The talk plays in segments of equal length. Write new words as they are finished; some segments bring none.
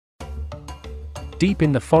Deep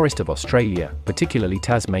in the forest of Australia, particularly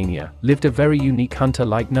Tasmania, lived a very unique hunter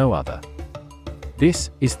like no other.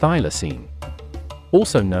 This is Thylacine.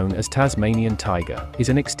 Also known as Tasmanian tiger, is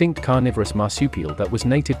an extinct carnivorous marsupial that was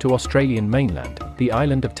native to Australian mainland, the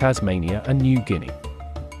island of Tasmania and New Guinea.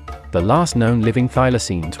 The last known living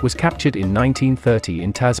thylacines was captured in 1930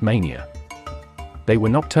 in Tasmania. They were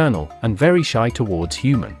nocturnal, and very shy towards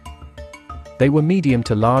human. They were medium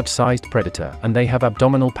to large-sized predator, and they have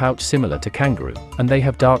abdominal pouch similar to kangaroo, and they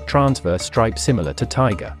have dark transverse stripes similar to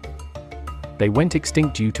tiger. They went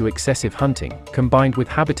extinct due to excessive hunting, combined with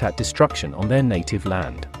habitat destruction on their native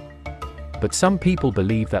land. But some people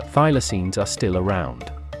believe that thylacines are still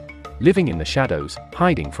around, living in the shadows,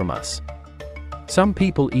 hiding from us. Some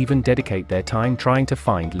people even dedicate their time trying to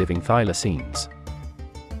find living thylacines.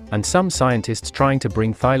 And some scientists trying to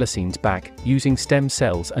bring thylacines back, using stem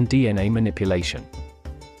cells and DNA manipulation.